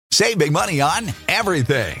Save big money on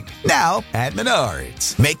everything. Now at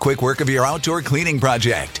Menards. Make quick work of your outdoor cleaning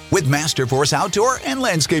project with Masterforce outdoor and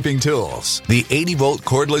landscaping tools. The 80-volt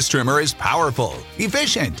cordless trimmer is powerful,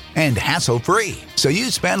 efficient, and hassle-free. So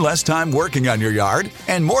you spend less time working on your yard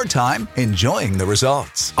and more time enjoying the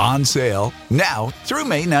results. On sale now through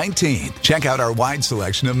May 19th. Check out our wide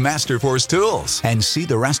selection of Masterforce tools and see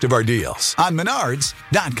the rest of our deals on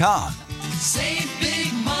Menards.com. Save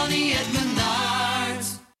big money at Menards.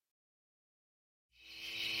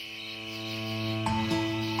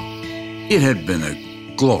 It had been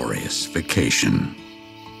a glorious vacation.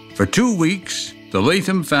 For 2 weeks, the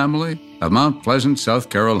Latham family of Mount Pleasant, South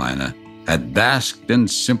Carolina, had basked in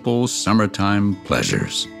simple summertime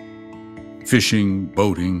pleasures. Fishing,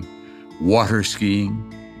 boating, water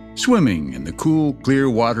skiing, swimming in the cool, clear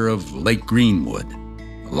water of Lake Greenwood,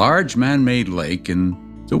 a large man-made lake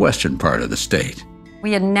in the western part of the state.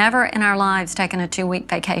 We had never in our lives taken a 2-week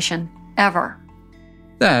vacation, ever.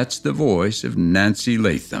 That's the voice of Nancy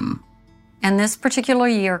Latham. And this particular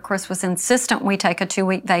year, Chris was insistent we take a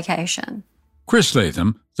 2-week vacation. Chris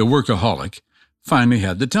Latham, the workaholic, finally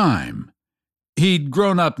had the time. He'd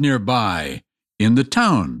grown up nearby in the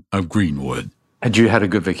town of Greenwood. Had you had a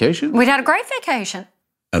good vacation? We'd had a great vacation.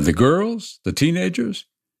 And the girls, the teenagers?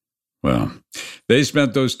 Well, they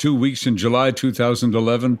spent those 2 weeks in July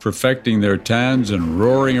 2011 perfecting their tans and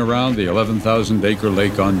roaring around the 11,000-acre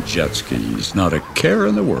lake on jet skis. Not a care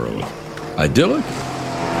in the world. Idyllic?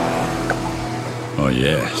 Oh,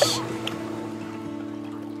 yes.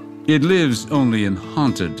 It lives only in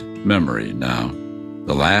haunted memory now.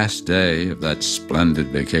 The last day of that splendid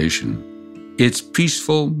vacation. Its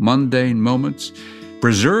peaceful, mundane moments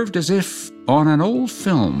preserved as if on an old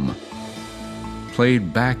film,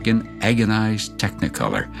 played back in agonized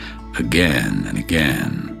Technicolor again and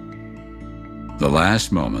again. The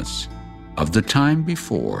last moments of the time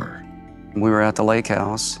before. We were at the lake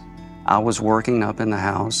house. I was working up in the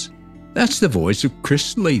house. That's the voice of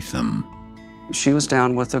Chris Latham. She was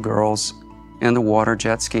down with the girls in the water,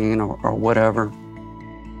 jet skiing or whatever.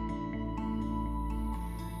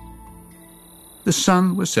 The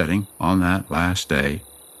sun was setting on that last day.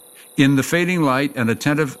 In the fading light, an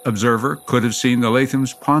attentive observer could have seen the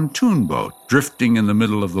Latham's pontoon boat drifting in the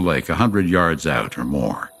middle of the lake 100 yards out or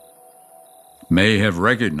more. May have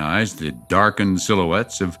recognized the darkened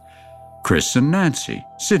silhouettes of Chris and Nancy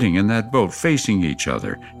sitting in that boat facing each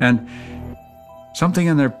other, and something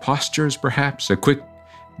in their postures, perhaps, a quick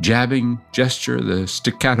jabbing gesture, the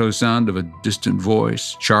staccato sound of a distant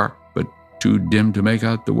voice, sharp but too dim to make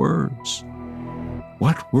out the words.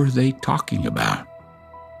 What were they talking about?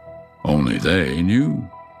 Only they knew.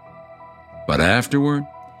 But afterward,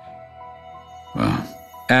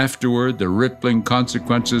 the rippling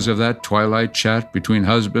consequences of that twilight chat between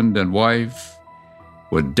husband and wife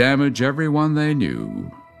would damage everyone they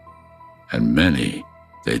knew, and many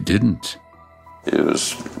they didn't. It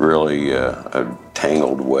was really a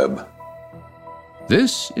tangled web.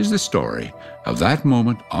 This is the story of that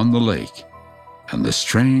moment on the lake and the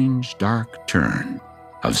strange, dark turn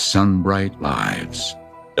of sun-bright lives.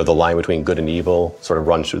 The line between good and evil sort of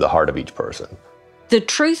runs through the heart of each person. The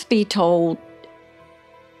truth be told,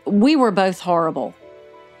 we were both horrible.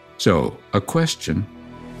 So, a question.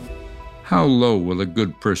 How low will a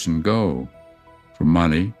good person go? For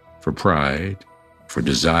money, for pride, for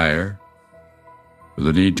desire, for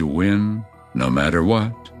the need to win, no matter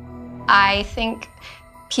what? I think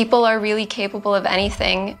people are really capable of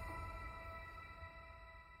anything.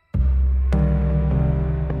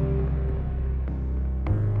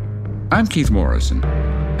 I'm Keith Morrison,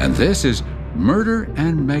 and this is Murder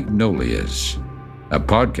and Magnolias, a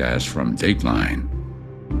podcast from Dateline.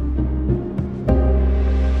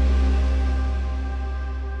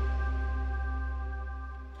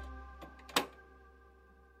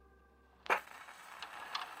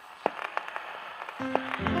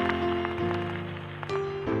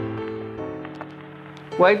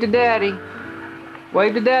 Wave to Daddy.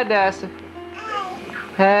 Wave to Dad, Dassa.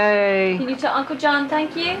 Hey. Can you tell Uncle John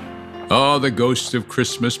thank you? Oh, the ghosts of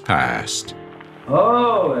Christmas past.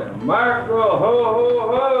 Oh, and Marco, ho,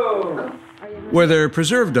 ho, ho. Whether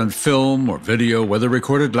preserved on film or video, whether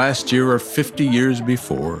recorded last year or 50 years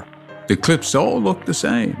before, the clips all look the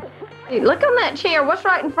same. Hey, look on that chair. What's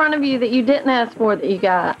right in front of you that you didn't ask for that you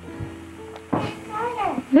got?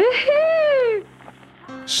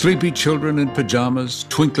 Sleepy children in pajamas,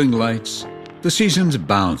 twinkling lights, the season's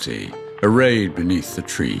bounty arrayed beneath the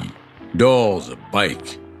tree, dolls, a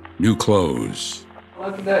bike, new clothes.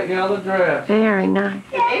 Look at that yellow dress. Very nice.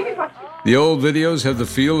 The old videos have the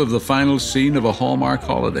feel of the final scene of a Hallmark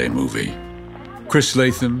holiday movie. Chris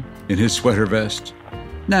Latham in his sweater vest,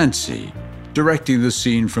 Nancy, directing the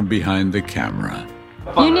scene from behind the camera.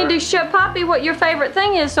 You need to show Poppy what your favorite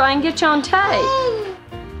thing is so I can get you on tape.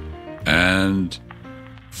 And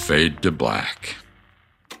fade to black.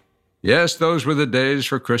 Yes, those were the days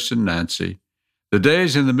for Chris and Nancy. The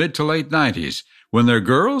days in the mid to late 90s when their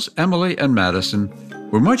girls, Emily and Madison,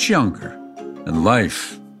 were much younger, and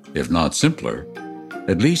life, if not simpler,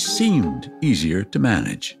 at least seemed easier to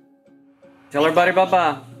manage. Tell everybody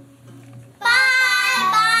bye-bye.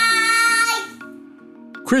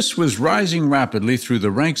 Chris was rising rapidly through the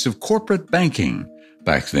ranks of corporate banking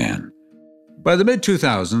back then. By the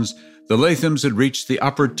mid-2000s, the Lathams had reached the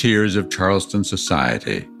upper tiers of Charleston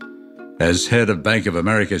society. As head of Bank of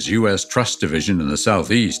America's U.S. Trust Division in the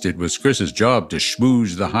Southeast, it was Chris's job to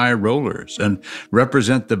schmooze the high rollers and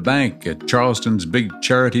represent the bank at Charleston's big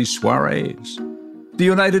charity soirees. The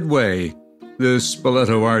United Way, the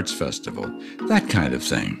Spoleto Arts Festival, that kind of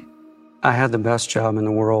thing. I had the best job in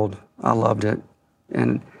the world. I loved it.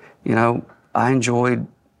 And, I enjoyed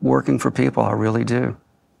working for people. I really do.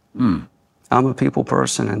 I'm a people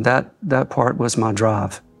person, and that part was my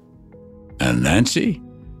drive. And Nancy?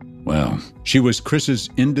 Well, she was Chris's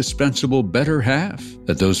indispensable better half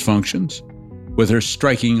at those functions. With her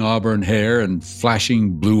striking auburn hair and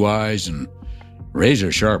flashing blue eyes and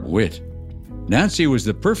razor-sharp wit, Nancy was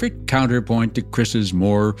the perfect counterpoint to Chris's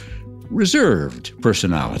more reserved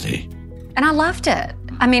personality. And I loved it.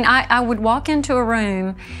 I mean, I would walk into a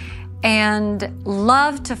room and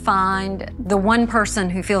love to find the one person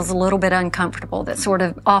who feels a little bit uncomfortable, that's sort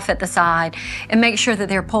of off at the side, and make sure that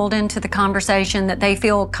they're pulled into the conversation, that they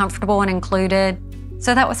feel comfortable and included.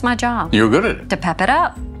 So that was my job. You were good at it. To pep it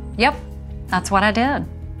up. Yep, that's what I did.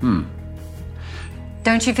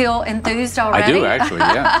 Don't you feel enthused already? I do, actually,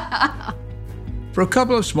 yeah. For a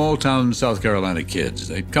couple of small-town South Carolina kids,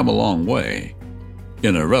 they'd come a long way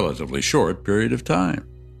in a relatively short period of time.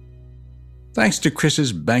 Thanks to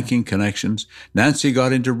Chris's banking connections, Nancy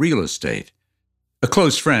got into real estate. A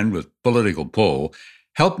close friend with political pull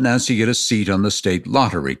helped Nancy get a seat on the state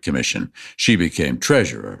lottery commission. She became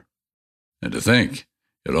treasurer. And to think,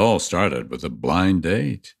 it all started with a blind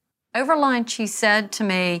date. Over lunch, she said to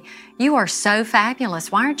me, "You are so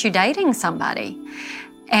fabulous. Why aren't you dating somebody?"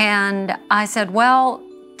 And I said, well,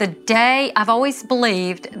 I've always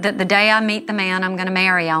believed that the day I meet the man I'm going to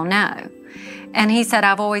marry, I'll know. And he said,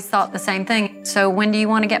 I've always thought the same thing. So when do you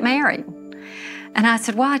want to get married? And I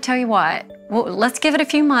said, well, I tell you what, let's give it a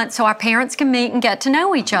few months so our parents can meet and get to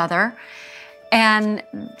know each other. And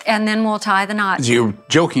then we'll tie the knot. You were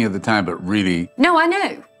joking at the time, but really... No, I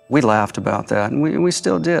knew. We laughed about that, and we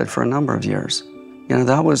still did for a number of years.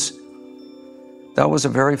 That was a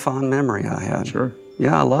very fond memory I had. Sure.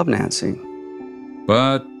 Yeah, I love Nancy.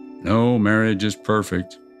 But no marriage is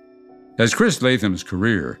perfect. As Chris Latham's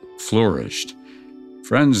career flourished,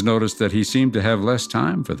 friends noticed that he seemed to have less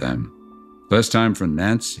time for them. Less time for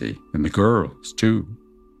Nancy and the girls, too.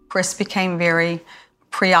 Chris became very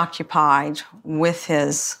preoccupied with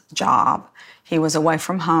his job. He was away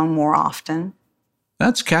from home more often.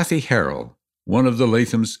 That's Kathy Harrell, one of the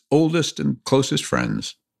Latham's oldest and closest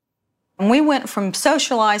friends. And we went from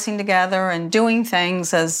socializing together and doing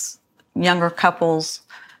things as younger couples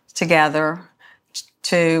together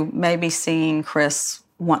to maybe seeing Chris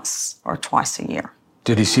once or twice a year.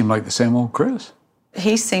 Did he seem like the same old Chris?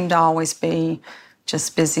 He seemed to always be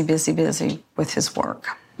just busy with his work.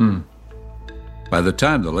 By the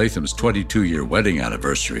time the Latham's 22-year wedding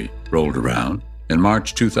anniversary rolled around in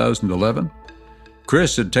March 2011,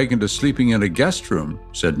 Chris had taken to sleeping in a guest room,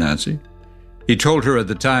 said Nancy. He told her at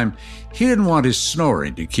the time he didn't want his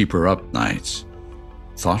snoring to keep her up nights.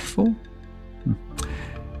 Thoughtful?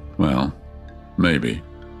 Well, maybe.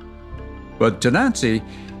 But to Nancy,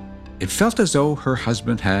 it felt as though her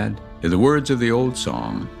husband had, in the words of the old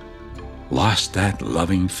song, lost that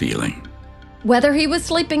loving feeling. Whether he was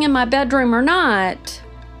sleeping in my bedroom or not,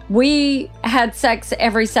 we had sex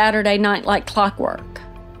every Saturday night like clockwork.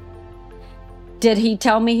 Did he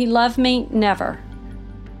tell me he loved me? Never.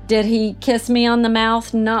 Did he kiss me on the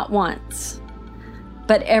mouth? Not once.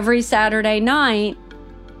 But every Saturday night,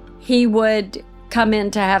 he would come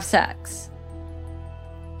in to have sex.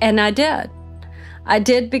 And I did. I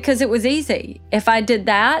did because it was easy. If I did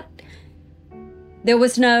that, there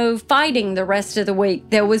was no fighting the rest of the week.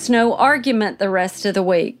 There was no argument the rest of the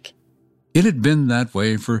week. It had been that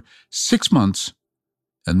way for 6 months,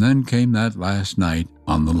 and then came that last night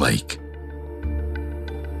on the lake.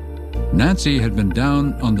 Nancy had been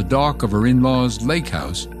down on the dock of her in-laws' lake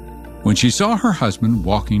house when she saw her husband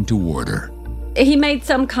walking toward her. he made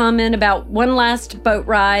some comment about one last boat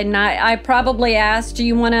ride, and I probably asked, do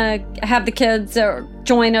you want to have the kids or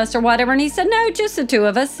join us or whatever? And he said, no, just the two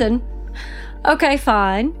of us. And okay,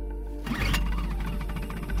 fine.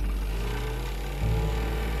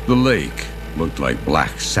 The lake looked like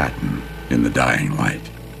black satin in the dying light,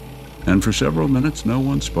 and for several minutes no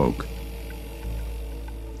one spoke.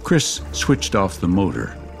 Chris switched off the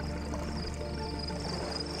motor.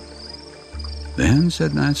 Then,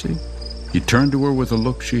 said Nancy, he turned to her with a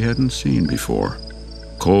look she hadn't seen before.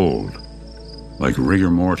 Cold, like rigor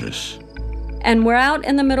mortis. And we're out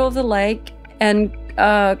in the middle of the lake, and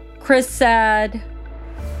Chris said,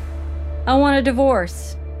 I want a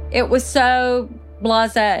divorce. It was so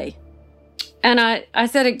blasé. And I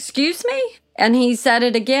said, excuse me? And he said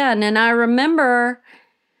it again. And I remember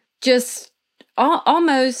just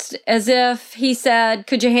almost as if he said,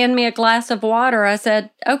 could you hand me a glass of water? I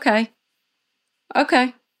said, okay.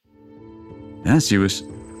 Nancy was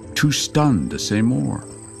too stunned to say more.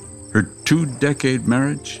 Her 2-decade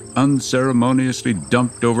marriage unceremoniously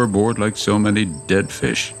dumped overboard like so many dead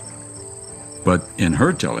fish. But in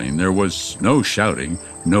her telling, there was no shouting,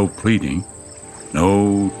 no pleading,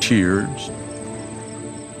 no tears.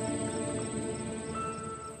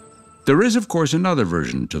 There is, of course, another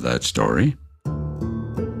version to that story.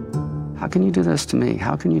 How can you do this to me?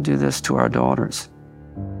 How can you do this to our daughters?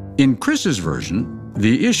 In Chris's version,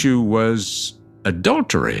 the issue was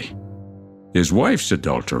adultery. His wife's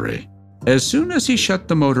adultery. As soon as he shut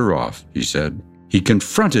the motor off, he said, he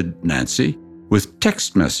confronted Nancy with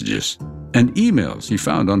text messages and emails he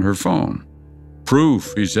found on her phone.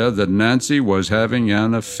 Proof, he said, that Nancy was having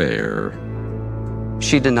an affair.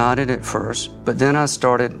 She denied it at first, but then I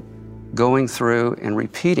started going through and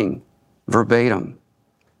repeating verbatim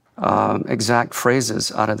exact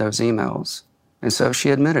phrases out of those emails. And so she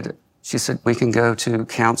admitted it. She said, we can go to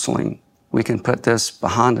counseling. We can put this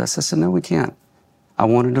behind us. I said, no, we can't. I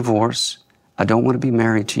want a divorce. I don't want to be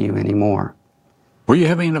married to you anymore. Were you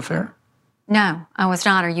having an affair? No, I was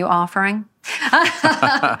not. Are you offering?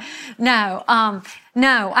 No.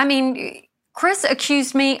 I mean, Chris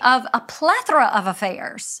accused me of a plethora of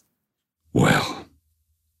affairs. Well,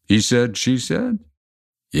 he said, she said.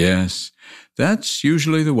 Yes, that's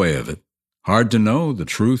usually the way of it. Hard to know the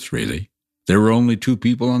truth, really. There were only 2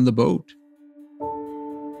 people on the boat.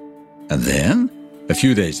 And then, a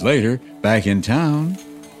few days later, back in town,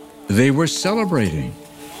 they were celebrating.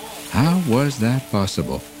 How was that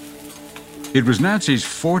possible? It was Nancy's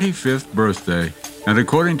 45th birthday, and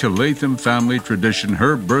according to Latham family tradition,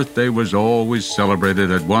 her birthday was always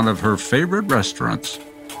celebrated at one of her favorite restaurants,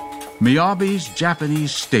 Miyabi's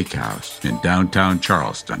Japanese Steakhouse in downtown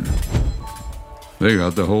Charleston. They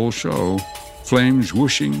got the whole show. Flames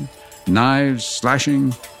whooshing, knives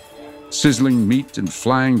slashing, sizzling meat and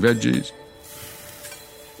flying veggies.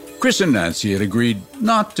 Chris and Nancy had agreed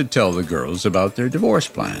not to tell the girls about their divorce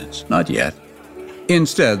plans, not yet.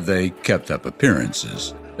 Instead, they kept up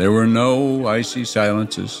appearances. There were no icy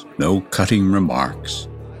silences, no cutting remarks.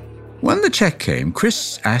 When the check came,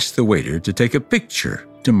 Chris asked the waiter to take a picture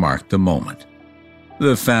to mark the moment.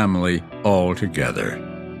 The family all together,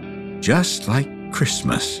 just like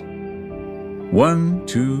Christmas. 1,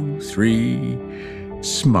 2, 3,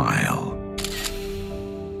 smile.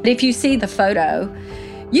 If you see the photo,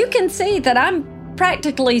 you can see that I'm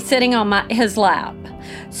practically sitting on his lap.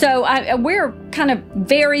 So we're kind of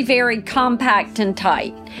very, very compact and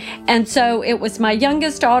tight. And so it was my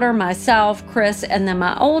youngest daughter, myself, Chris, and then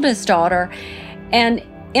my oldest daughter. And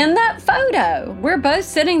in that photo, we're both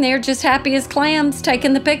sitting there just happy as clams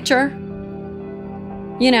taking the picture.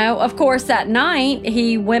 You know, of course, that night,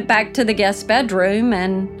 he went back to the guest bedroom,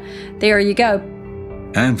 and there you go.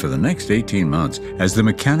 And for the next 18 months, as the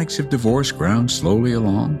mechanics of divorce ground slowly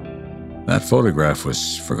along, that photograph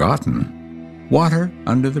was forgotten. Water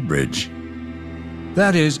under the bridge.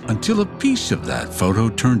 That is, until a piece of that photo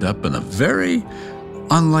turned up in a very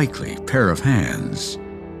unlikely pair of hands.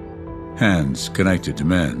 Hands connected to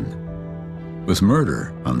men, with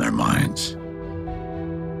murder on their minds.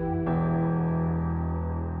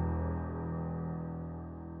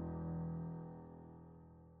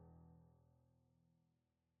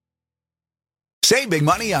 Save big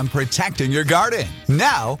money on protecting your garden.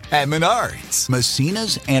 Now at Menards.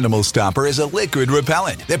 Messina's Animal Stopper is a liquid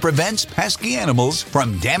repellent that prevents pesky animals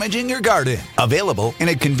from damaging your garden. Available in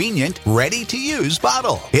a convenient, ready-to-use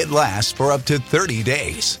bottle. It lasts for up to 30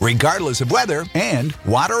 days, regardless of weather and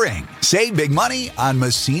watering. Save big money on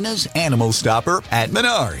Messina's Animal Stopper at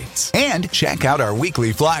Menards. And check out our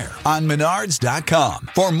weekly flyer on Menards.com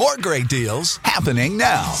for more great deals happening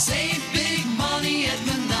now. Save big money at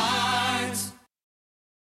Menards.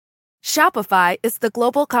 Shopify is the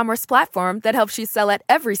global commerce platform that helps you sell at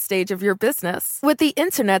every stage of your business. With the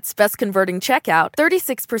internet's best converting checkout,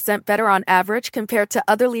 36% better on average compared to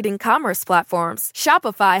other leading commerce platforms,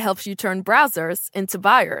 Shopify helps you turn browsers into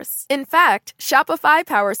buyers. In fact, Shopify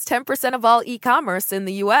powers 10% of all e-commerce in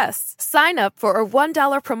the U.S. Sign up for a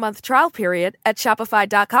 $1 per month trial period at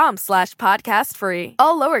shopify.com/podcastfree.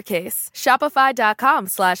 All lowercase,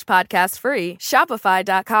 shopify.com/podcastfree,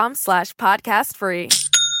 shopify.com/podcastfree.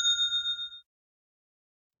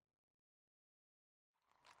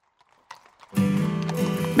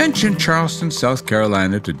 Mention Charleston, South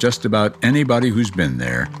Carolina to just about anybody who's been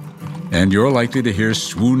there, and you're likely to hear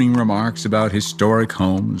swooning remarks about historic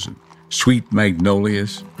homes, sweet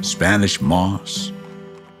magnolias, Spanish moss.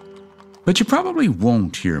 But you probably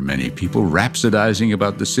won't hear many people rhapsodizing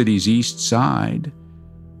about the city's east side,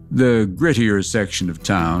 the grittier section of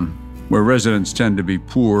town where residents tend to be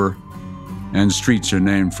poor and streets are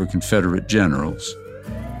named for Confederate generals.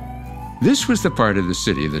 This was the part of the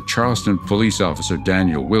city that Charleston police officer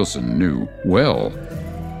Daniel Wilson knew well.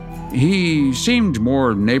 He seemed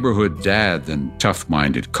more neighborhood dad than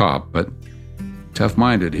tough-minded cop, but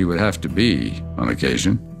tough-minded he would have to be on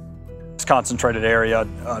occasion. It's a concentrated area,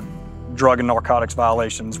 drug and narcotics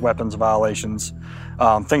violations, weapons violations,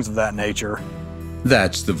 things of that nature.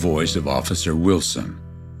 That's the voice of Officer Wilson.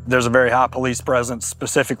 There's a very high police presence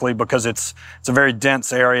specifically because it's a very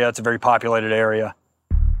dense area, it's a very populated area.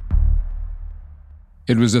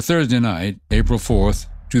 It was a Thursday night, April 4th,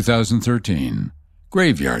 2013,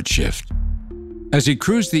 graveyard shift. As he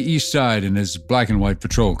cruised the east side in his black and white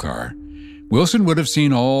patrol car, Wilson would have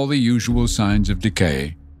seen all the usual signs of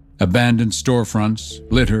decay: abandoned storefronts,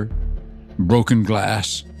 litter, broken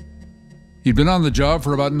glass. He'd been on the job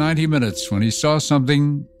for about 90 minutes when he saw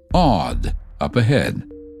something odd up ahead.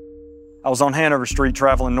 I was on Hanover Street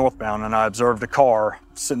traveling northbound, and I observed a car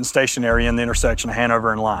sitting stationary in the intersection of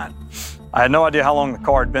Hanover and Line. I had no idea how long the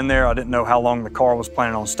car had been there. I didn't know how long the car was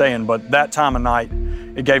planning on staying, but that time of night,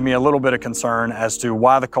 it gave me a little bit of concern as to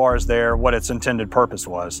why the car is there, what its intended purpose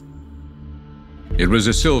was. It was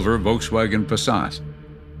a silver Volkswagen Passat.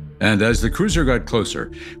 And as the cruiser got closer,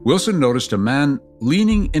 Wilson noticed a man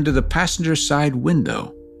leaning into the passenger side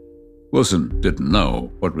window. Wilson didn't know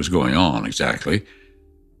what was going on exactly,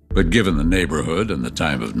 but given the neighborhood and the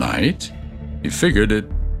time of night, he figured it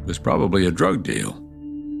was probably a drug deal.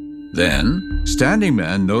 Then, Standing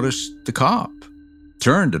Man noticed the cop,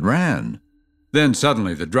 turned and ran. Then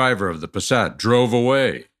suddenly the driver of the Passat drove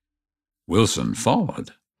away. Wilson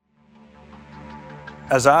followed.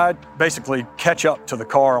 As I basically catch up to the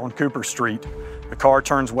car on Cooper Street, the car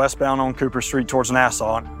turns westbound on Cooper Street towards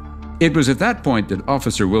Nassau. It was at that point that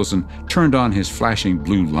Officer Wilson turned on his flashing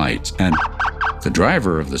blue lights, and the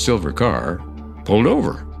driver of the silver car pulled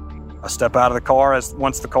over. I step out of the car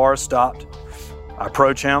once the car is stopped. I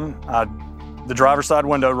approach him. The driver's side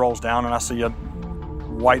window rolls down, and I see a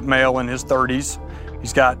white male in his 30s.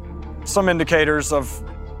 He's got some indicators of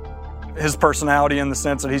his personality in the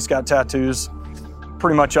sense that he's got tattoos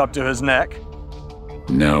pretty much up to his neck.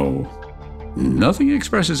 No, nothing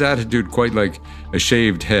expresses attitude quite like a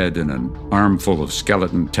shaved head and an armful of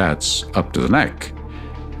skeleton tats up to the neck.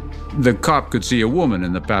 The cop could see a woman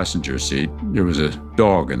in the passenger seat. There was a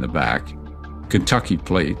dog in the back. Kentucky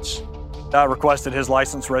plates. I requested his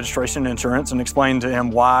license, registration, and insurance and explained to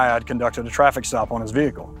him why I'd conducted a traffic stop on his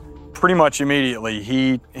vehicle. Pretty much immediately,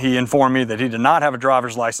 he informed me that he did not have a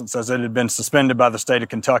driver's license as it had been suspended by the state of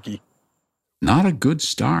Kentucky. Not a good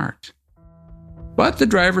start. But the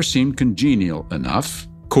driver seemed congenial enough,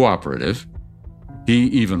 cooperative. He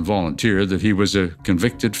even volunteered that he was a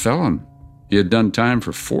convicted felon. He had done time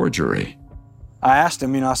for forgery. I asked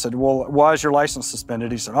him, I said, well, why is your license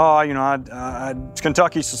suspended? He said,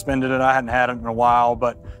 Kentucky suspended it. I hadn't had it in a while,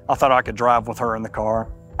 but I thought I could drive with her in the car.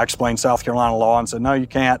 I explained South Carolina law and said, no, you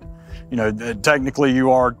can't. Technically you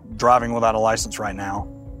are driving without a license right now.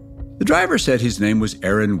 The driver said his name was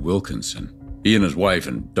Aaron Wilkinson. He and his wife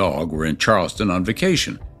and dog were in Charleston on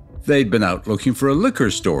vacation. They'd been out looking for a liquor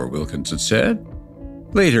store, Wilkinson said.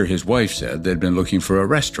 Later, his wife said they'd been looking for a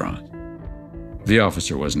restaurant. The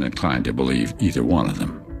officer wasn't inclined to believe either one of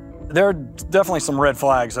them. There are definitely some red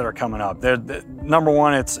flags that are coming up. Number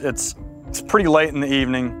one, it's pretty late in the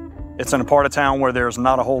evening. It's in a part of town where there's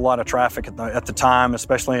not a whole lot of traffic at the time,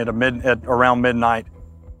 especially at around midnight.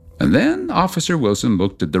 And then Officer Wilson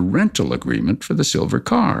looked at the rental agreement for the silver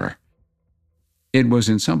car. It was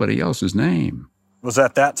in somebody else's name. It was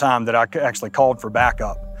at that time that I actually called for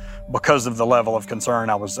backup because of the level of concern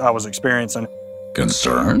I was experiencing.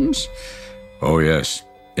 Concerns? Oh, yes.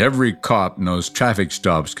 Every cop knows traffic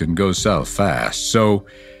stops can go south fast, so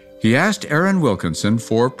He asked Aaron Wilkinson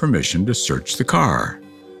for permission to search the car.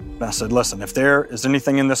 I said, listen, if there is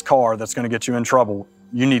anything in this car that's going to get you in trouble,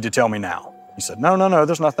 you need to tell me now. He said, no,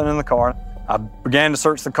 there's nothing in the car. I began to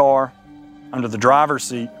search the car. Under the driver's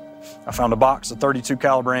seat, I found a box of .32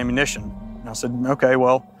 caliber ammunition. And I said, okay,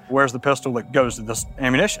 well, where's the pistol that goes to this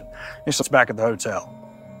ammunition? He said, it's back at the hotel.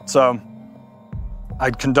 So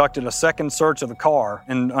I conducted a second search of the car,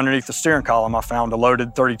 and underneath the steering column, I found a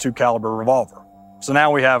loaded .32 caliber revolver. So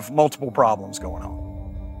now we have multiple problems going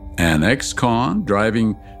on. An ex-con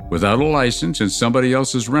driving without a license in somebody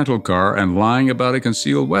else's rental car and lying about a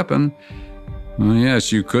concealed weapon. Well,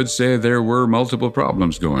 yes, you could say there were multiple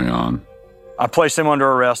problems going on. I placed him under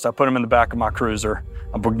arrest. I put him in the back of my cruiser.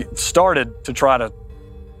 I started to try to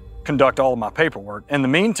conduct all of my paperwork. In the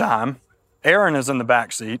meantime, Aaron is in the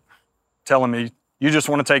back seat telling me, you just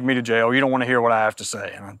want to take me to jail. You don't want to hear what I have to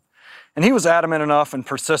say. And he was adamant enough and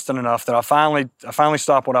persistent enough that I finally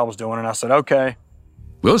stopped what I was doing, and I said, okay.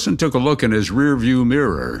 Wilson took a look in his rearview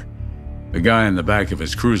mirror. The guy in the back of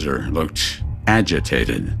his cruiser looked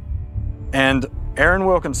agitated. And Aaron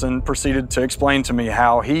Wilkinson proceeded to explain to me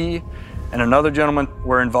how he and another gentleman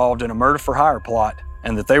were involved in a murder-for-hire plot,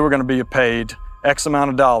 and that they were going to be paid X amount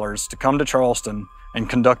of dollars to come to Charleston and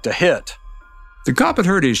conduct a hit. The cop had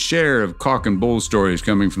heard his share of cock and bull stories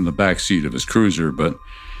coming from the back seat of his cruiser, but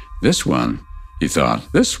this one, he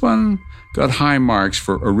thought, this one got high marks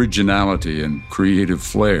for originality and creative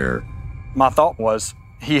flair. My thought was,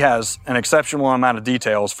 he has an exceptional amount of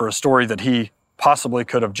details for a story that he possibly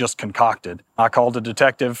could have just concocted. I called a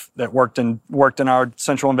detective that worked in our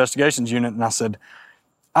Central Investigations Unit, and I said,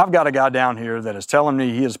 I've got a guy down here that is telling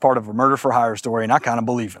me he is part of a murder-for-hire story, and I kind of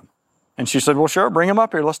believe him. And she said, well, sure, bring him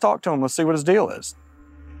up here. Let's talk to him. Let's see what his deal is.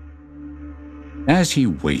 As he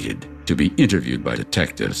waited to be interviewed by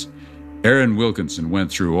detectives, Aaron Wilkinson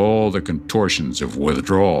went through all the contortions of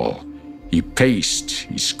withdrawal. He paced,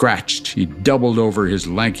 he scratched, he doubled over his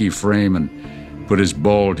lanky frame and put his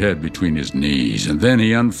bald head between his knees, and then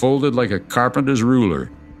he unfolded like a carpenter's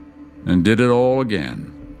ruler and did it all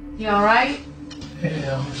again. You all right?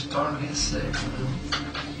 Yeah, I'm starting to get sick.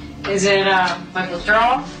 Is it like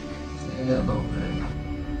withdrawal? Yeah, a little bit.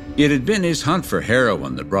 It had been his hunt for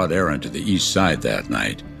heroin that brought Aaron to the east side that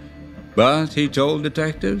night. But, he told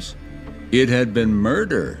detectives, it had been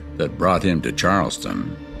murder that brought him to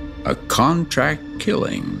Charleston. A contract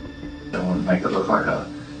killing. They want to make it look like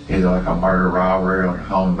either like a murder robbery or a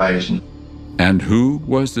home invasion. And who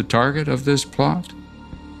was the target of this plot?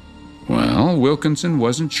 Well, Wilkinson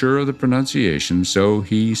wasn't sure of the pronunciation, so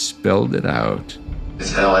he spelled it out.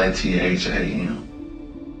 It's Latham.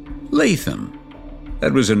 Latham.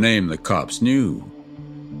 That was a name the cops knew.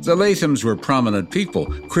 The Lathams were prominent people.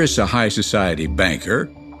 Chris, a high society banker.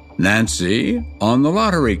 Nancy, on the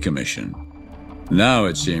lottery commission. Now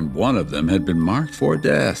it seemed one of them had been marked for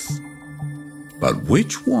death. But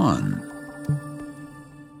which one?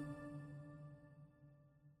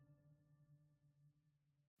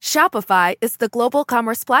 Shopify is the global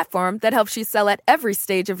commerce platform that helps you sell at every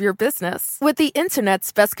stage of your business. With the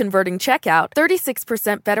internet's best converting checkout,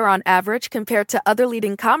 36% better on average compared to other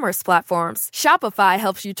leading commerce platforms, Shopify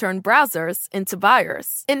helps you turn browsers into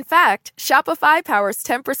buyers. In fact, Shopify powers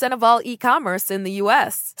 10% of all e-commerce in the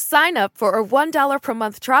U.S. Sign up for a $1 per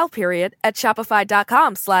month trial period at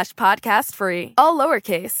shopify.com/podcastfree. All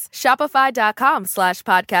lowercase,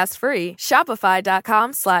 shopify.com/podcastfree,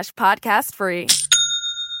 shopify.com/podcastfree.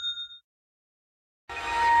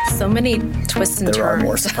 So many twists and turns. There are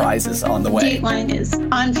more surprises on the way. Dateline is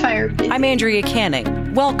on fire. Busy. I'm Andrea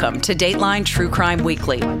Canning. Welcome to Dateline True Crime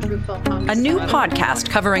Weekly, a new podcast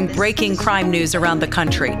covering breaking crime news around the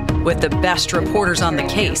country with the best reporters on the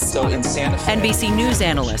case, NBC News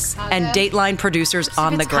analysts, and Dateline producers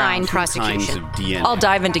on the ground. Prosecution. I'll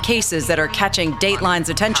dive into cases that are catching Dateline's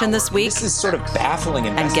attention this week. This is sort of baffling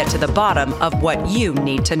and get to the bottom of what you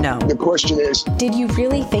need to know. The question is, did you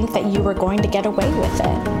really think that you were going to get away with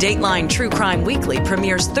it? Dateline True Crime Weekly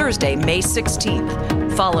premieres Thursday, May 16th.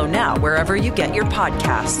 Follow now wherever you get your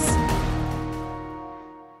podcasts.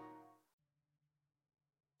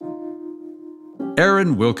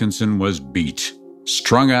 Aaron Wilkinson was beat,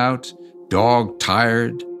 strung out,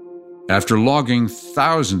 dog-tired, after logging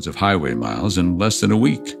thousands of highway miles in less than a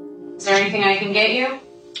week. Is there anything I can get you?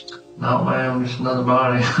 No, ma'am, just another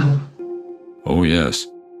body. Oh, yes.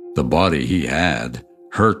 The body he had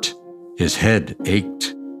hurt. His head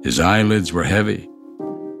ached. His eyelids were heavy.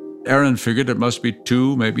 Aaron figured it must be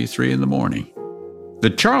 2, maybe 3 in the morning. The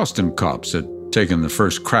Charleston cops had taken the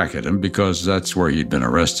first crack at him because that's where he'd been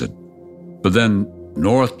arrested. But then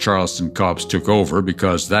North Charleston cops took over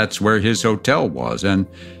because that's where his hotel was, and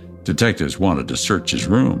Detectives wanted to search his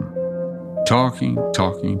room. Talking.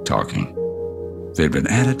 They'd been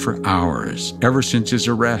at it for hours, ever since his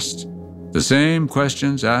arrest. The same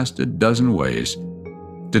questions asked a dozen ways.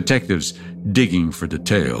 Detectives digging for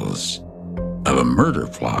details of a murder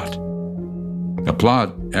plot. A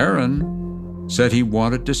plot Aaron said he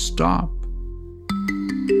wanted to stop.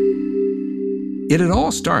 It had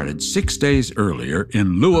all started 6 days earlier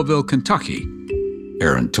in Louisville, Kentucky,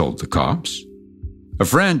 Aaron told the cops. A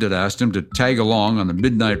friend had asked him to tag along on a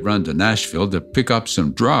midnight run to Nashville to pick up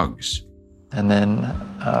some drugs. And then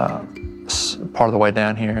part of the way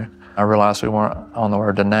down here, I realized we weren't on the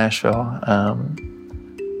way to Nashville,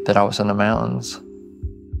 that I was in the mountains.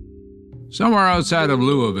 Somewhere outside of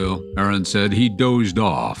Louisville, Aaron said he dozed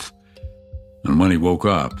off. And when he woke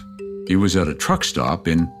up, he was at a truck stop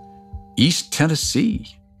in East Tennessee.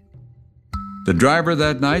 The driver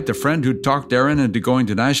that night, the friend who talked Aaron into going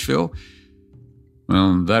to Nashville,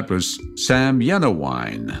 well, that was Sam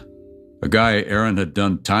Yenowine, a guy Aaron had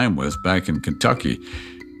done time with back in Kentucky.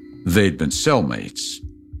 They'd been cellmates.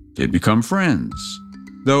 They'd become friends.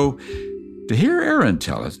 Though, to hear Aaron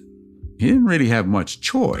tell it, he didn't really have much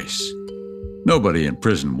choice. Nobody in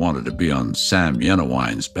prison wanted to be on Sam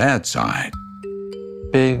Yenowine's bad side.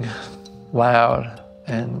 Big, loud,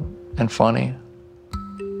 and funny,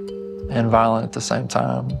 and violent at the same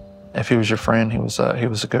time. If he was your friend, he was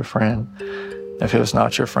a good friend. If he was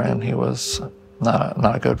not your friend, he was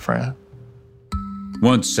not a good friend.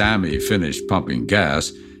 Once Sammy finished pumping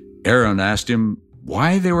gas, Aaron asked him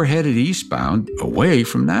why they were headed eastbound away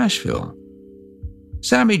from Nashville.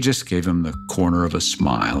 Sammy just gave him the corner of a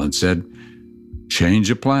smile and said, "Change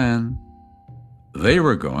of plan." They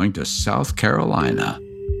were going to South Carolina.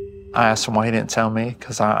 I asked him why he didn't tell me,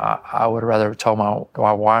 because I would rather have told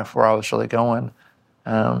my wife where I was really going.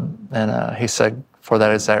 And he said for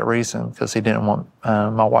that exact reason, because he didn't want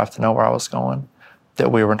my wife to know where I was going,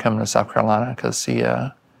 that we were coming to South Carolina because he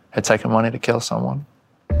had taken money to kill someone.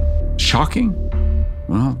 Shocking?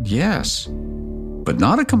 Well, yes, but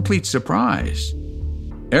not a complete surprise.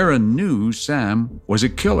 Aaron knew Sam was a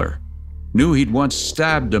killer, knew he'd once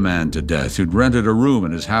stabbed a man to death who'd rented a room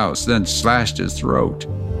in his house, then slashed his throat.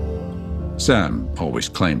 Sam always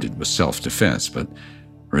claimed it was self-defense, but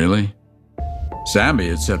really? Sammy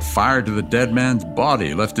had set fire to the dead man's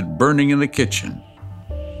body, left it burning in the kitchen.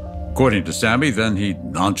 According to Sammy, then he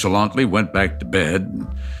nonchalantly went back to bed and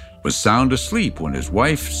was sound asleep when his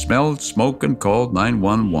wife smelled smoke and called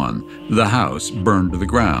 911. The house burned to the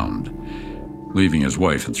ground, leaving his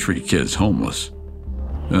wife and 3 kids homeless.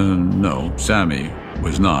 No, Sammy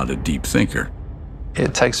was not a deep thinker.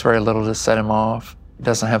 It takes very little to set him off. He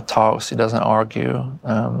doesn't have talks. He doesn't argue.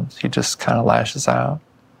 He just kind of lashes out.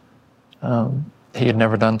 He had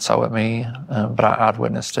never done so with me, but I'd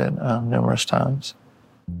witnessed it numerous times.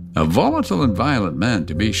 A volatile and violent man,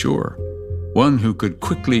 to be sure. One who could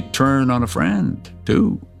quickly turn on a friend,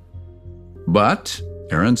 too. But,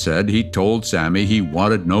 Aaron said, he told Sammy he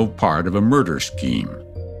wanted no part of a murder scheme.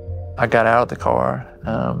 I got out of the car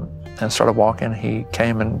and started walking. He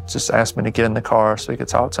came and just asked me to get in the car so he could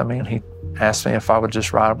talk to me. And he asked me if I would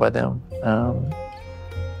just ride with him,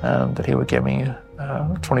 that he would give me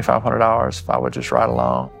 $2,500 if I would just ride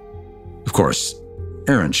along. Of course,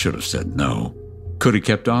 Aaron should have said no. Could have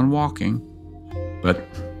kept on walking. But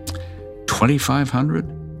 $2,500?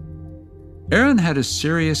 Aaron had a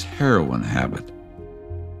serious heroin habit,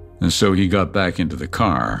 and so he got back into the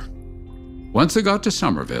car. Once they got to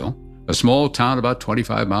Somerville, a small town about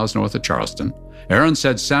 25 miles north of Charleston, Aaron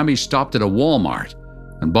said Sammy stopped at a Walmart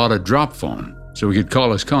and bought a drop phone so he could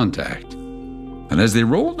call his contact. And as they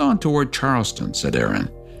rolled on toward Charleston, said Aaron,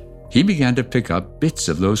 he began to pick up bits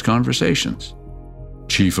of those conversations.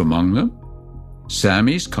 Chief among them,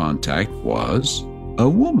 Sammy's contact was a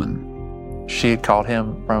woman. She had called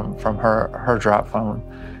him from her drop phone,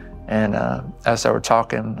 and as they were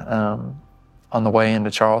talking on the way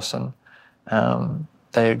into Charleston,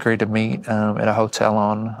 they agreed to meet at a hotel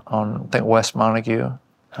on I think West Montague.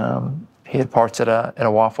 He had parked at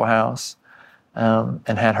a Waffle House and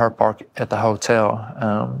had her park at the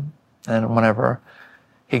hotel. And whenever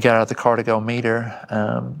he got out of the car to go meet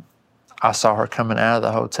her, I saw her coming out of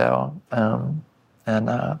the hotel, and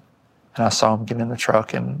I saw him get in the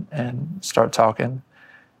truck and start talking.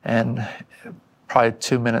 And probably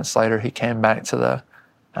 2 minutes later, he came back to the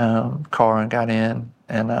car and got in,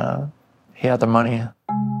 and he had the money.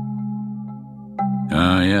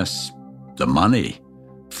 Yes, the money.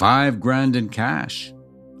 $5,000 in cash,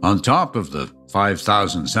 on top of the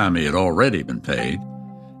 $5,000 Sammy had already been paid.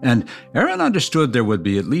 And Aaron understood there would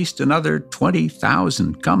be at least another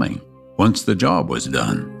 $20,000 coming once the job was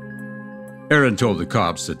done. Aaron told the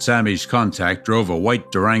cops that Sammy's contact drove a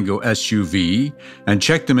white Durango SUV and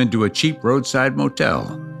checked him into a cheap roadside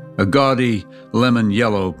motel, a gaudy lemon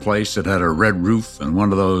yellow place that had a red roof and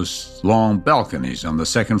one of those long balconies on the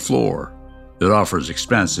second floor that offers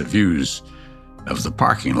expansive views of the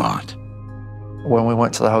parking lot. When we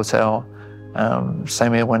went to the hotel,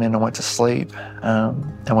 Sammy went in and went to sleep.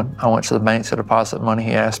 And when I went to the bank to deposit money,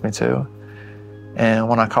 he asked me to. And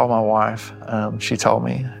when I called my wife, she told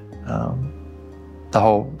me the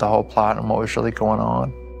whole plot and what was really going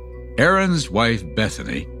on. Aaron's wife,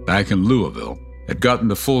 Bethany, back in Louisville, had gotten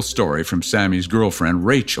the full story from Sammy's girlfriend,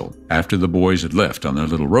 Rachel, after the boys had left on their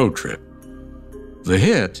little road trip. The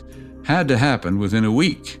hit had to happen within a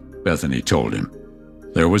week, Bethany told him.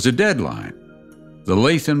 There was a deadline. The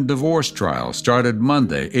Latham divorce trial started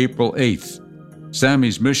Monday, April 8th.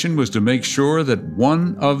 Sammy's mission was to make sure that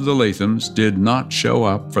one of the Lathams did not show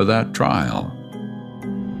up for that trial.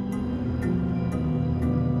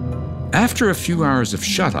 After a few hours of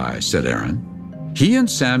shut-eye, said Aaron, he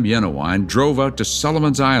and Sam Yenawine drove out to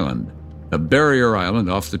Sullivan's Island, a barrier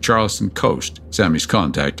island off the Charleston coast. Sammy's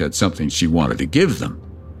contact had something she wanted to give them.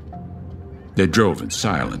 They drove in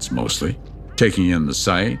silence mostly, taking in the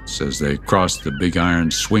sights as they crossed the big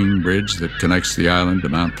iron swing bridge that connects the island to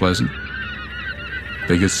Mount Pleasant.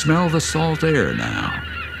 They could smell the salt air now,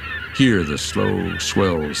 hear the slow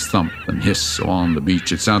swells thump and hiss along the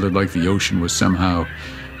beach. It sounded like the ocean was somehow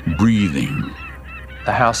breathing.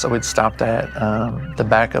 The house that we'd stopped at, the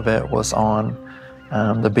back of it was on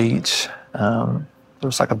the beach. There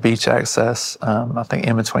was like a beach access, I think,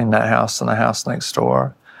 in between that house and the house next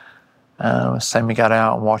door. Sammy got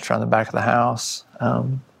out and walked around the back of the house.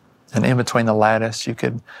 And in between the lattice, you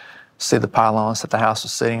could see the pylons that the house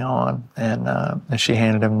was sitting on. And she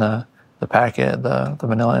handed him the packet, the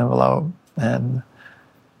manila envelope. And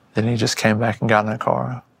then he just came back and got in the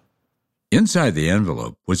car. Inside the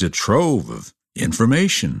envelope was a trove of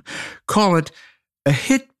information. Call it a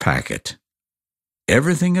hit packet.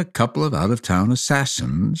 Everything a couple of out-of-town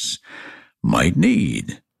assassins might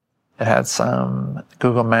need. It had some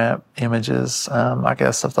Google Map images, I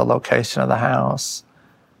guess, of the location of the house.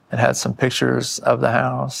 It had some pictures of the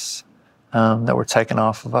house that were taken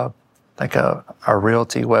off of a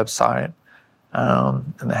realty website.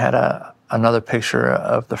 And it had another picture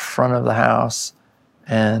of the front of the house.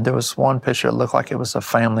 And there was one picture that looked like it was a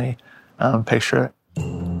family picture.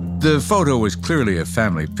 The photo was clearly a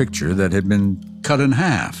family picture that had been cut in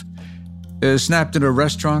half. Snapped in a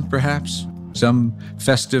restaurant, perhaps? Some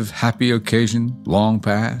festive, happy occasion long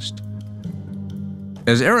past?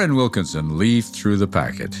 As Aaron Wilkinson leafed through the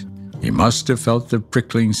packet, he must have felt the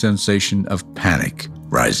prickling sensation of panic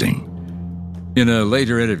rising. In a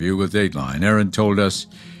later interview with Dateline, Aaron told us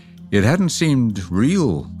it hadn't seemed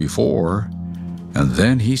real before, and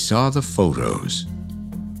then he saw the photos.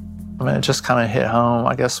 I mean, it just kind of hit home,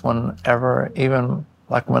 I guess, whenever, even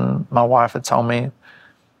like when my wife had told me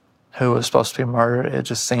who was supposed to be murdered, it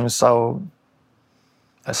just seemed so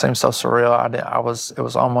surreal. It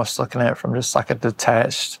was almost looking at it from just like a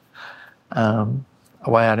detached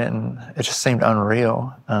way. It just seemed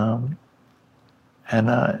unreal. And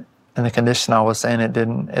in the condition I was in, it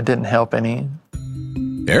didn't help any.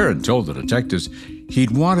 Aaron told the detectives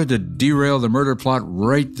he'd wanted to derail the murder plot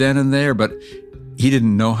right then and there, but he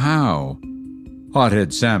didn't know how.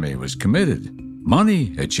 Hothead Sammy was committed.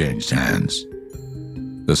 Money had changed hands.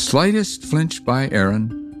 The slightest flinch by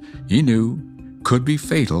Aaron, he knew, could be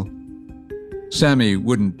fatal. Sammy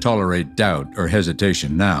wouldn't tolerate doubt or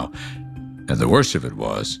hesitation now. And the worst of it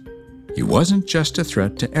was, he wasn't just a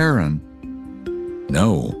threat to Aaron.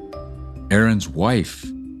 No, Aaron's wife,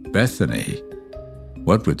 Bethany.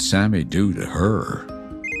 What would Sammy do to her?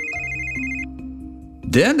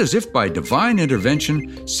 Then, as if by divine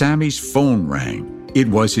intervention, Sammy's phone rang. It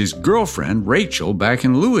was his girlfriend, Rachel, back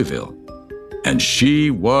in Louisville. And she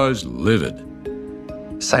was livid.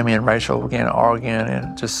 Sammy and Rachel began arguing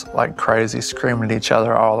and just like crazy, screaming at each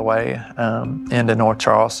other all the way into North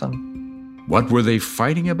Charleston. What were they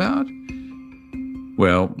fighting about?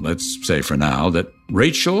 Well, let's say for now that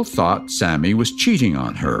Rachel thought Sammy was cheating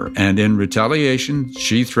on her, and in retaliation,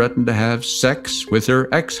 she threatened to have sex with her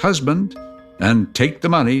ex-husband and take the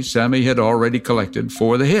money Sammy had already collected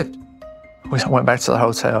for the hit. We went back to the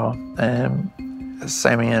hotel, and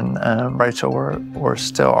Sammy and Rachel were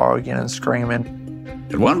still arguing and screaming.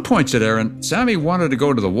 At one point, said Aaron, Sammy wanted to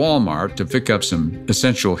go to the Walmart to pick up some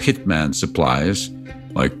essential hitman supplies,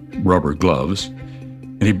 like rubber gloves,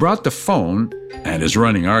 and he brought the phone and his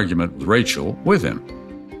running argument with Rachel with him.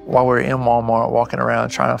 While we were in Walmart walking around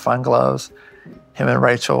trying to find gloves, him and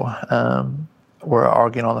Rachel were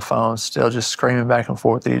arguing on the phone, still just screaming back and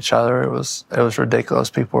forth at each other. It was ridiculous.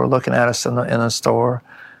 People were looking at us in the store.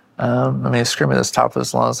 He's screaming at the top of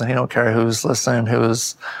his lungs, and he don't care who's listening,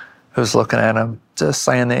 who's looking at him. Just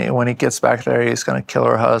saying that when he gets back there, he's going to kill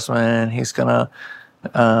her husband. He's going to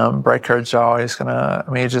break her jaw. He's going to.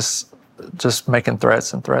 Just making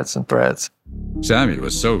threats and threats and threats. Sammy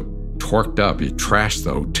was so torqued up, he trashed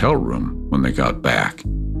the hotel room when they got back.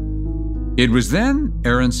 It was then,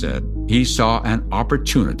 Aaron said, he saw an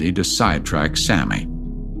opportunity to sidetrack Sammy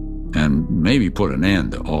and maybe put an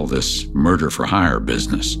end to all this murder-for-hire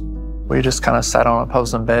business. We just kind of sat on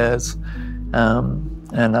opposing beds,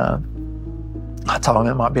 and I told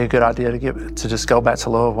him it might be a good idea to just go back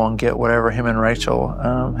to Louisville and get whatever him and Rachel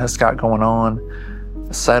has got going on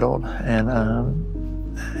settled, and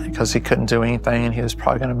because he couldn't do anything, and he was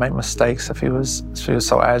probably going to make mistakes if he was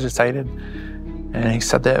so agitated. And he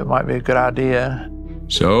said that it might be a good idea.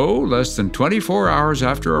 So, less than 24 hours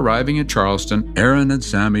after arriving at Charleston, Aaron and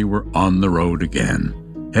Sammy were on the road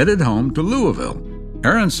again, headed home to Louisville.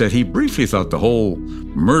 Aaron said he briefly thought the whole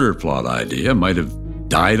murder plot idea might have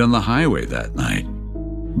died on the highway that night.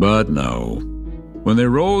 But no. When they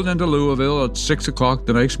rolled into Louisville at 6 o'clock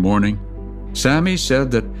the next morning, Sammy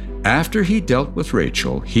said that after he dealt with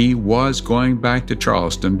Rachel, he was going back to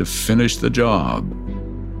Charleston to finish the job.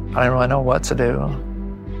 I didn't really know what to do.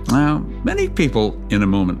 Now, many people in a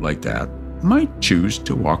moment like that might choose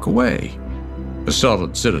to walk away. A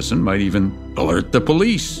solid citizen might even alert the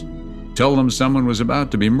police, tell them someone was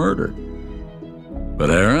about to be murdered. But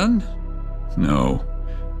Aaron? No,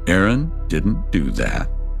 Aaron didn't do that.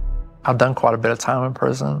 I've done quite a bit of time in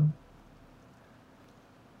prison.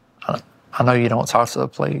 I know you don't talk to the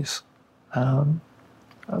police.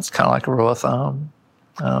 It's kind of like a rule of thumb.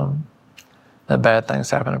 That bad things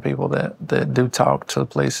happen to people that do talk to the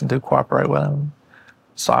police and do cooperate with them.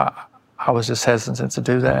 So I was just hesitant to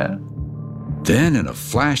do that. Then, in a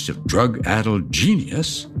flash of drug-addled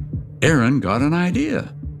genius, Aaron got an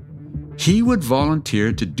idea. He would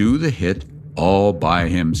volunteer to do the hit all by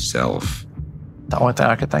himself. The only thing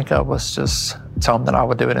I could think of was just tell him that I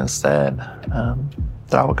would do it instead,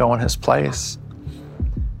 that I would go in his place.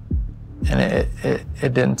 And it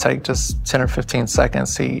didn't take just 10 or 15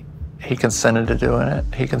 seconds. He consented to doing it.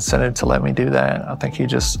 He consented to let me do that. I think he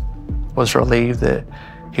just was relieved that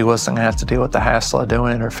he wasn't going to have to deal with the hassle of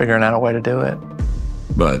doing it or figuring out a way to do it.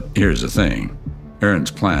 But here's the thing.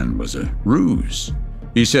 Aaron's plan was a ruse.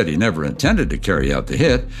 He said he never intended to carry out the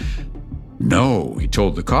hit. No, he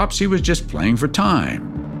told the cops he was just playing for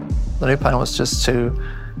time. The new plan was just to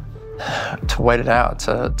wait it out,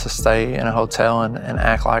 to stay in a hotel and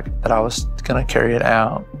act like that I was going to carry it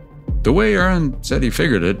out. The way Aaron said he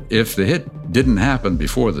figured it, if the hit didn't happen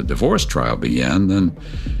before the divorce trial began, then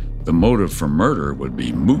the motive for murder would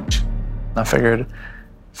be moot. I figured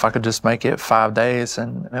if I could just make it 5 days,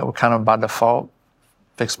 and it would kind of by default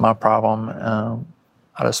fix my problem.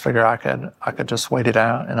 I just figured I could just wait it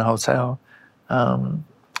out in a hotel. But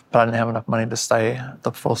I didn't have enough money to stay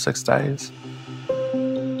the full 6 days.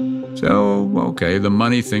 So, okay, the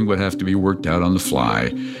money thing would have to be worked out on the fly.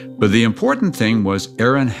 But the important thing was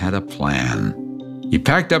Aaron had a plan. He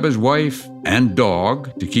packed up his wife and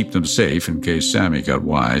dog to keep them safe in case Sammy got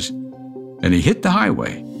wise. And he hit the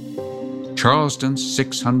highway. Charleston,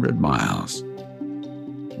 600 miles.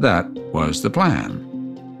 That was the plan.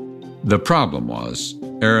 The problem was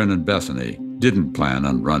Aaron and Bethany didn't plan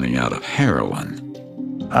on running out of heroin.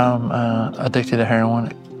 I'm addicted to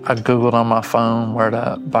heroin. I Googled on my phone where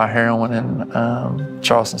to buy heroin in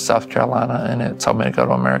Charleston, South Carolina, and it told me to go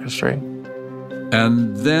to America Street.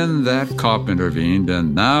 And then that cop intervened,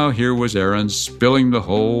 and now here was Aaron spilling the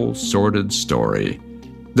whole sordid story.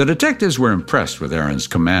 The detectives were impressed with Aaron's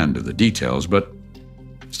command of the details, but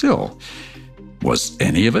still, was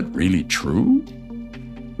any of it really true?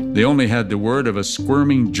 They only had the word of a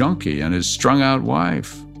squirming junkie and his strung-out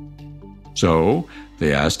wife. So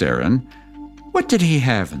they asked Aaron, what did he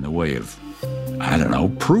have in the way of,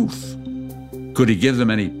 proof? Could he give them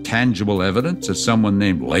any tangible evidence that someone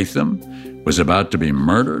named Latham was about to be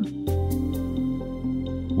murdered?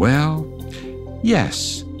 Well,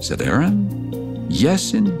 yes, said Aaron.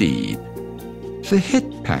 Yes, indeed. The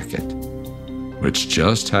hit packet, which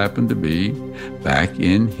just happened to be back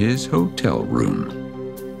in his hotel room.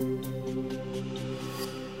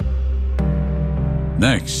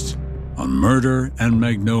 Next, on Murder and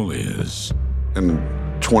Magnolias. In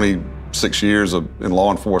 26 years in law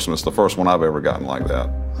enforcement, it's the first one I've ever gotten like that.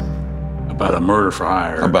 About a murder for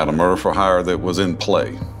hire. About a murder for hire that was in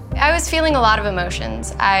play. I was feeling a lot of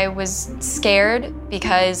emotions. I was scared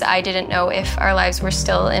because I didn't know if our lives were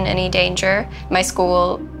still in any danger. My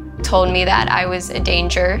school told me that I was a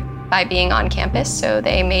danger by being on campus, so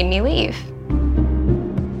they made me leave.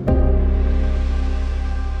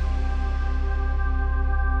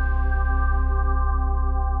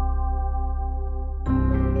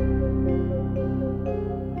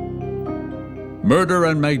 Murder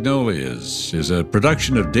and Magnolias is a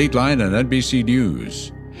production of Dateline and NBC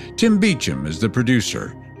News. Tim Beecham is the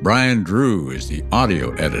producer. Brian Drew is the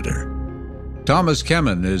audio editor. Thomas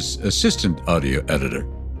Kemen is assistant audio editor.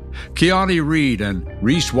 Keani Reed and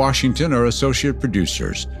Reese Washington are associate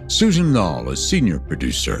producers. Susan Knoll is senior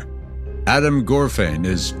producer. Adam Gorfain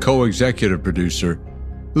is co-executive producer.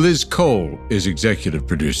 Liz Cole is executive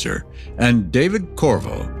producer. And David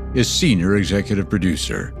Corvo is senior executive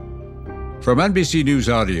producer. From NBC News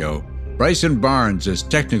Audio, Bryson Barnes is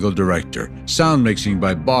technical director, sound mixing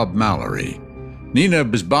by Bob Mallory. Nina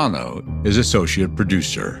Bisbano is associate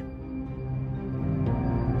producer.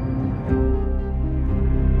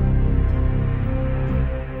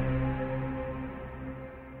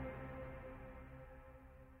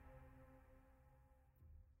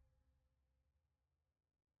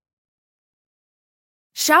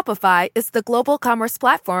 Shopify is the global commerce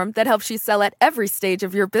platform that helps you sell at every stage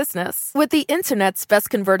of your business. With the internet's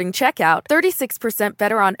best converting checkout, 36%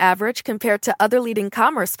 better on average compared to other leading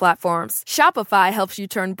commerce platforms, Shopify helps you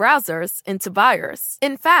turn browsers into buyers.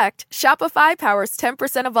 In fact, Shopify powers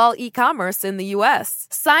 10% of all e-commerce in the U.S.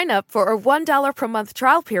 Sign up for a $1 per month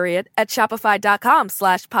trial period at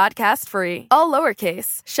shopify.com/podcastfree. All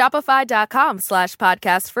lowercase,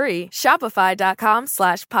 shopify.com/podcastfree,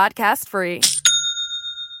 shopify.com/podcastfree.